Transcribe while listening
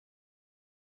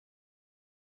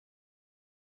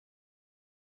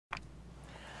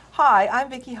Hi, I'm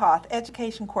Vicki Hoth,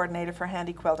 Education Coordinator for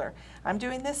Handi Quilter. I'm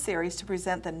doing this series to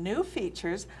present the new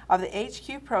features of the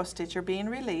HQ Pro Stitcher being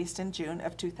released in June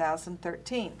of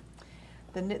 2013.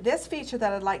 This feature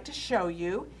that I'd like to show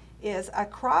you is a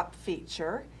crop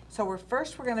feature. So we're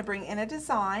going to bring in a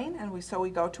design, and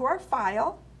we go to our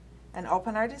file and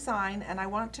open our design, and I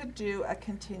want to do a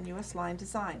continuous line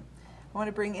design. I want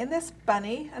to bring in this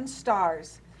bunny and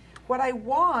stars. What I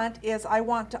want is I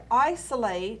want to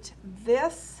isolate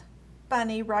this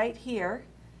bunny right here,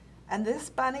 and this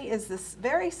bunny is this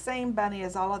very same bunny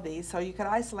as all of these, so you could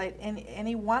isolate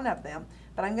any one of them,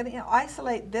 but I'm going to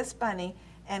isolate this bunny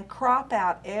and crop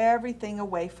out everything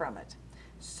away from it.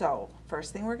 So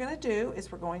first thing we're going to do is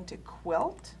we're going to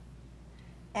quilt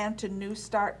and to new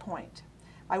start point.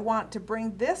 I want to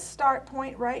bring this start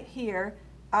point right here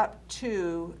up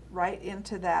to right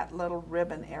into that little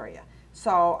ribbon area.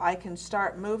 So I can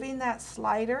start moving that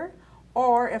slider,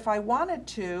 or if I wanted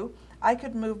to, I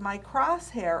could move my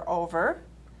crosshair over.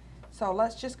 So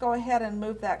let's just go ahead and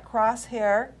move that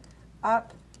crosshair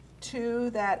up to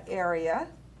that area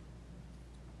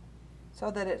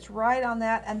so that it's right on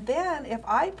that. And then if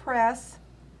I press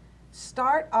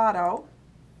Start Auto,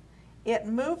 it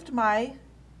moved my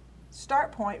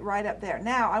start point right up there.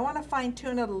 Now I want to fine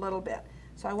tune it a little bit.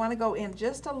 So I want to go in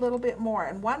just a little bit more,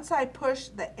 and once I push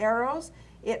the arrows,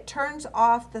 it turns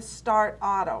off the Start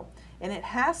Auto, and it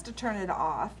has to turn it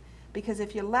off because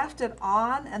if you left it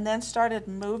on and then started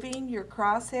moving your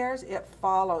crosshairs, it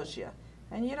follows you,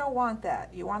 and you don't want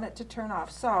that. You want it to turn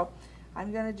off. So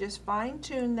I'm going to just fine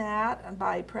tune that and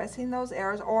by pressing those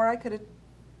arrows, or I could have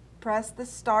pressed the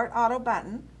Start Auto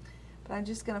button, but I'm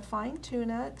just going to fine tune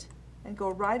it and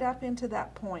go right up into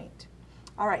that point.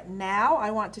 All right, now I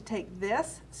want to take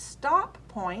this stop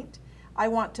point, I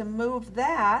want to move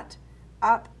that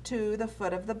up to the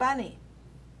foot of the bunny.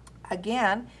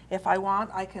 Again, if I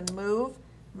want, I can move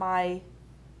my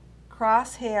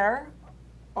crosshair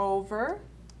over,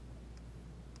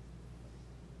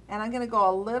 and I'm going to go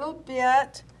a little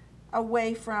bit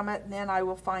away from it, and then I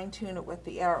will fine tune it with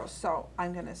the arrows. So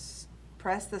I'm going to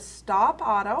press the Stop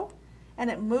Auto, and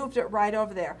it moved it right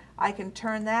over there. I can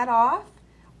turn that off,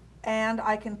 and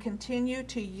I can continue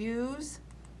to use,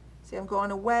 see, I'm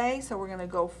going away, so we're going to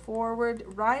go forward,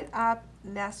 right up,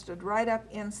 nested right up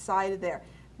inside of there.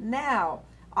 Now,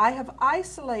 I have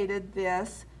isolated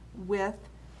this with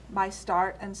my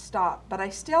start and stop, but I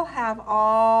still have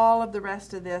all of the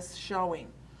rest of this showing.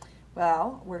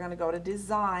 Well, we're going to go to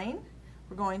Design,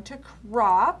 we're going to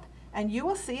Crop, and you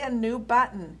will see a new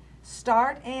button,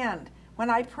 Start End.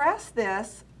 When I press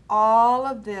this, all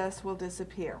of this will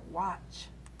disappear. Watch.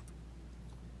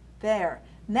 There.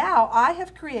 Now I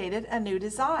have created a new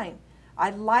design.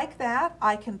 I like that.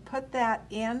 I can put that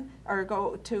in, or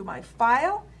go to my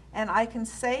file, and I can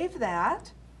save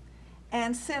that.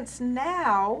 And since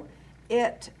now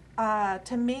it,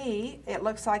 to me, it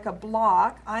looks like a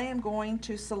block, I am going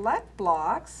to select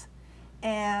blocks,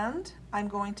 and I'm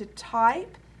going to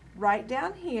type right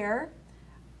down here,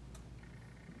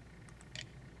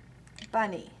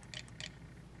 bunny.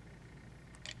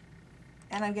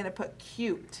 And I'm going to put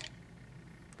cute,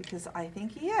 because I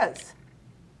think he is.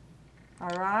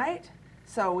 All right,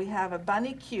 so we have a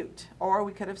bunny cute, or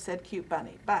we could have said cute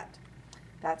bunny, but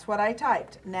that's what I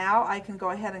typed. Now I can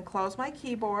go ahead and close my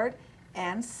keyboard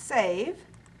and save.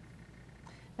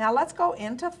 Now let's go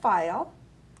into File,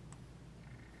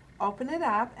 open it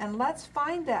up, and let's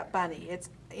find that bunny. It's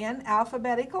in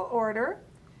alphabetical order,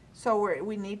 so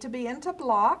we need to be into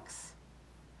blocks.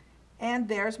 And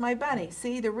there's my bunny.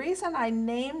 See, the reason I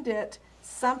named it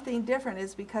something different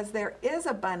is because there is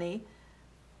a bunny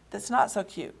that's not so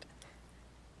cute.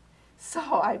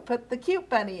 So I put the cute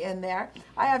bunny in there.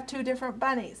 I have two different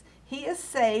bunnies. He is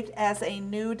saved as a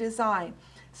new design.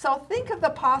 So think of the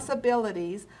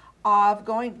possibilities of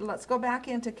going, let's go back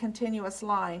into continuous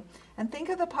line, and think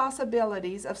of the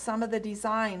possibilities of some of the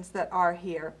designs that are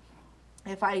here.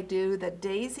 If I do the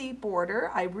daisy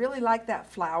border, I really like that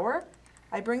flower.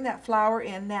 I bring that flower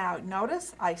in now.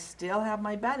 Notice I still have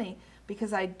my bunny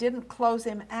because I didn't close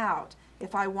him out.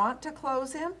 If I want to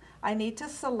close him, I need to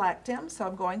select him. So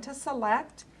I'm going to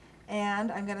select,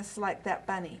 and I'm going to select that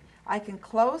bunny. I can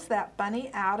close that bunny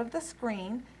out of the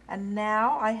screen, and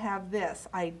now I have this.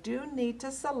 I do need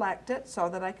to select it so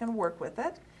that I can work with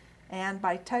it. And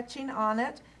by touching on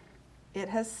it, it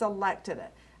has selected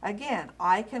it. Again,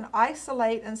 I can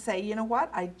isolate and say, you know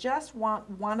what, I just want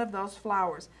one of those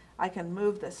flowers. I can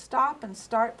move the stop and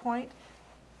start point,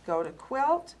 go to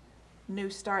quilt, new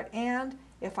start and.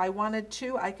 If I wanted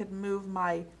to, I could move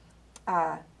my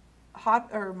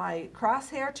my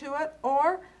crosshair to it,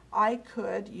 or I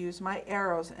could use my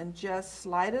arrows and just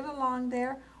slide it along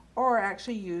there, or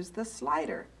actually use the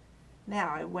slider.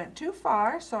 Now I went too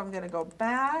far, so I'm going to go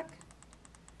back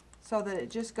so that it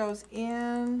just goes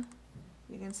in.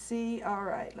 You can see, all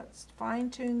right, let's fine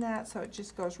tune that so it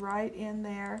just goes right in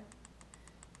there.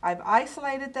 I've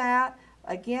isolated that.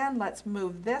 Again, let's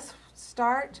move this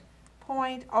start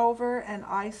point over and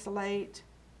isolate.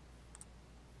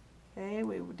 Okay,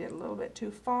 we did a little bit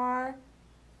too far.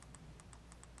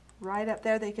 Right up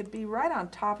there, they could be right on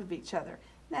top of each other.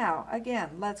 Now, again,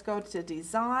 let's go to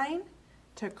Design,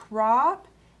 to Crop,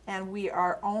 and we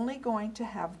are only going to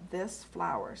have this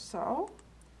flower. So,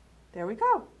 there we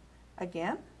go.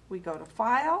 Again, we go to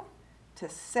File, to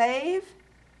Save,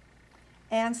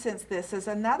 and since this is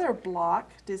another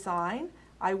block design,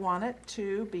 I want it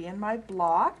to be in my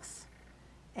blocks,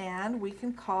 and we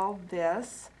can call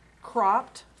this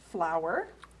Cropped Flower.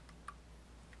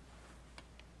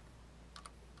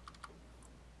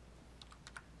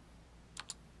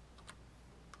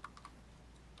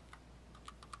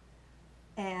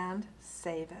 And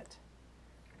save it.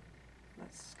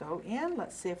 Let's go in,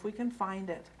 let's see if we can find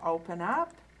it. Open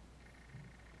up,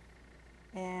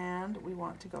 and we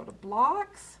want to go to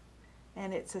Blocks,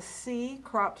 and it's a C,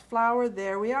 Cropped Flower.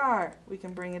 There we are. We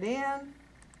can bring it in,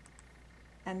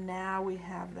 and now we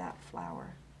have that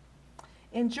flower.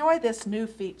 Enjoy this new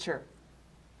feature.